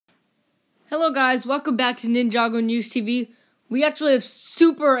Hello guys, welcome back to Ninjago News TV. We actually have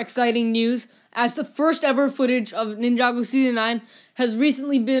super exciting news as the first ever footage of Ninjago Season 9 has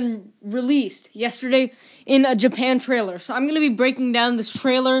recently been released yesterday in a Japan trailer. So I'm going to be breaking down this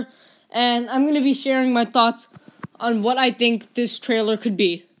trailer and I'm going to be sharing my thoughts on what I think this trailer could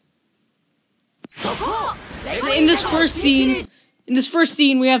be. So in this first scene,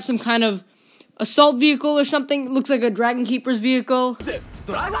 we have some kind of assault vehicle or something. It looks like a Dragon Keeper's vehicle.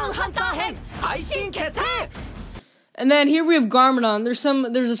 And then here we have Garmadon.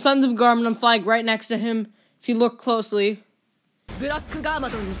 There's a Sons of Garmadon flag right next to him if you look closely. Then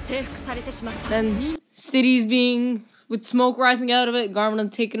cities being with smoke rising out of it,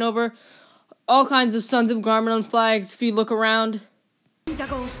 Garmadon taking over. All kinds of Sons of Garmadon flags if you look around. Then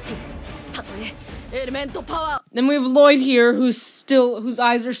we have Lloyd here whose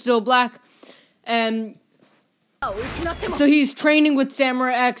eyes are still black. And so he's training with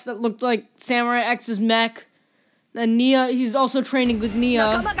Samurai X that looked like Samurai X's mech. And Nia, he's also training with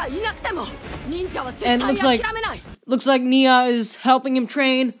Nia. And looks like Nia is helping him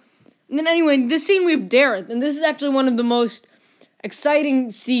train. And then anyway, in this scene we have Dareth. And this is actually one of the most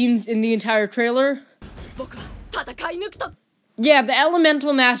exciting scenes in the entire trailer. Yeah, the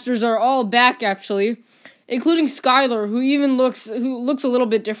Elemental Masters are all back actually. Including Skylar, who looks a little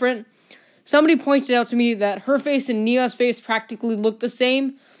bit different. Somebody pointed out to me that her face and Nia's face practically look the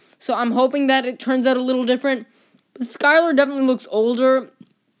same, so I'm hoping that it turns out a little different. But Skylar definitely looks older,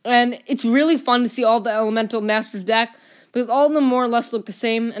 and it's really fun to see all the Elemental Masters back, because all of them more or less look the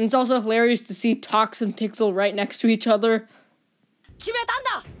same, and it's also hilarious to see Tox and Pixel right next to each other.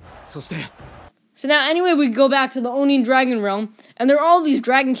 So now, anyway, we go back to the Onin Dragon Realm, and there are all these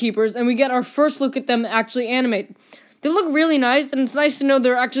Dragon Keepers, and we get our first look at them actually animated. They look really nice, and it's nice to know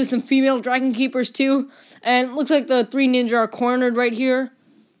there are actually some female Dragon Keepers too. And it looks like the three ninja are cornered right here.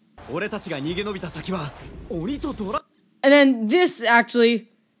 And then this actually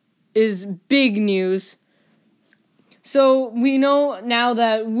is big news. So we know now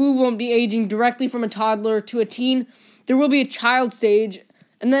that Wu won't be aging directly from a toddler to a teen. There will be a child stage.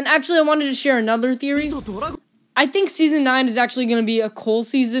 And then actually I wanted to share another theory. I think Season 9 is actually going to be a Cole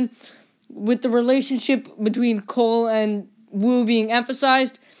season, with the relationship between Cole and Wu being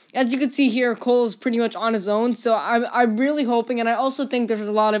emphasized. As you can see here, Cole is pretty much on his own, so I'm really hoping, and I also think there's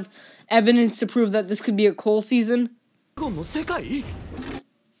a lot of evidence to prove that this could be a Cole season.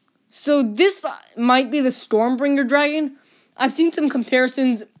 So this might be the Stormbringer Dragon. I've seen some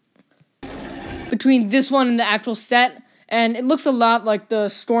comparisons between this one and the actual set, and it looks a lot like the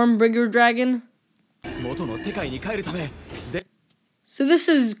Stormbringer Dragon. So this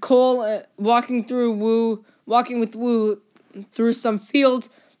is Cole walking with Wu through some fields.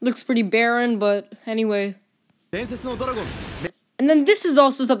 Looks pretty barren, but anyway. And then this is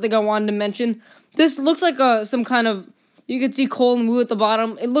also something I wanted to mention. This looks like some kind of, you can see Cole and Wu at the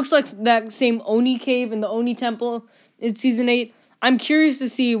bottom. It looks like that same Oni cave in the Oni temple in Season 8. I'm curious to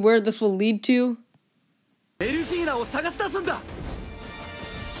see where this will lead to.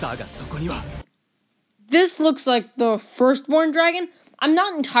 This looks like the Firstborn Dragon. I'm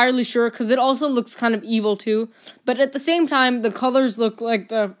not entirely sure because it also looks kind of evil too. But at the same time, the colors look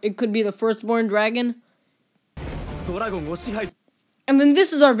like it could be the Firstborn Dragon. And then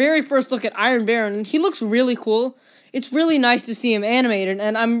this is our very first look at Iron Baron. And he looks really cool. It's really nice to see him animated,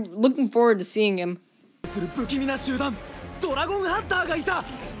 and I'm looking forward to seeing him.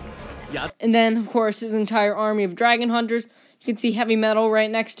 And then, of course, his entire army of Dragon Hunters. You can see Heavy Metal right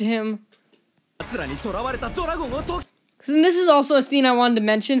next to him. And this is also a scene I wanted to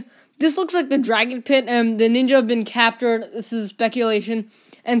mention. This looks like the Dragon Pit, and the ninja have been captured, this is speculation,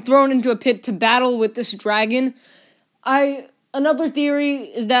 and thrown into a pit to battle with this dragon. Another theory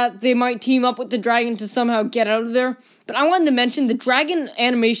is that they might team up with the dragon to somehow get out of there. But I wanted to mention the dragon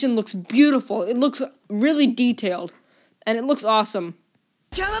animation looks beautiful. It looks really detailed, and it looks awesome.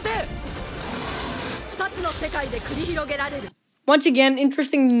 Once again,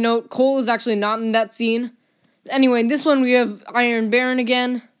 interesting to note, Cole is actually not in that scene. Anyway, in this one we have Iron Baron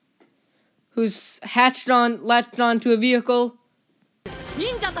again, who's latched onto a vehicle.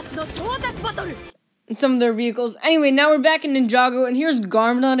 And some of their vehicles. Anyway, now we're back in Ninjago, and here's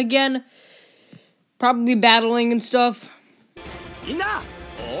Garmadon again. Probably battling and stuff.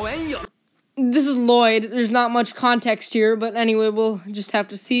 This is Lloyd. There's not much context here, but anyway, we'll just have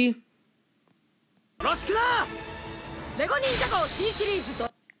to see.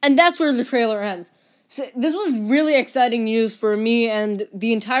 And that's where the trailer ends. So this was really exciting news for me and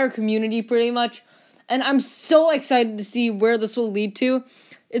the entire community pretty much. And I'm so excited to see where this will lead to.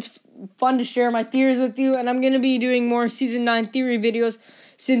 It's fun to share my theories with you, and I'm going to be doing more Season 9 theory videos.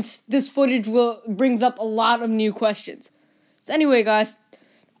 since this footage brings up a lot of new questions. So anyway, guys.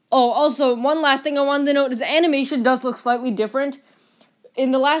 Oh, also, one last thing I wanted to note is the animation does look slightly different.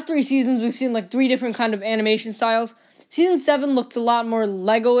 In the last 3 seasons, we've seen like 3 different kind of animation styles. Season 7 looked a lot more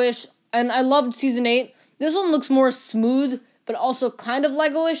Lego-ish, and I loved Season 8. This one looks more smooth, but also kind of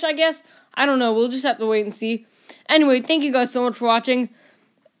Lego-ish, I guess. I don't know, we'll just have to wait and see. Anyway, thank you guys so much for watching.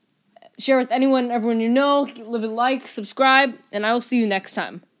 Share with everyone you know, leave a like, subscribe, and I will see you next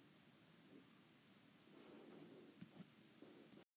time.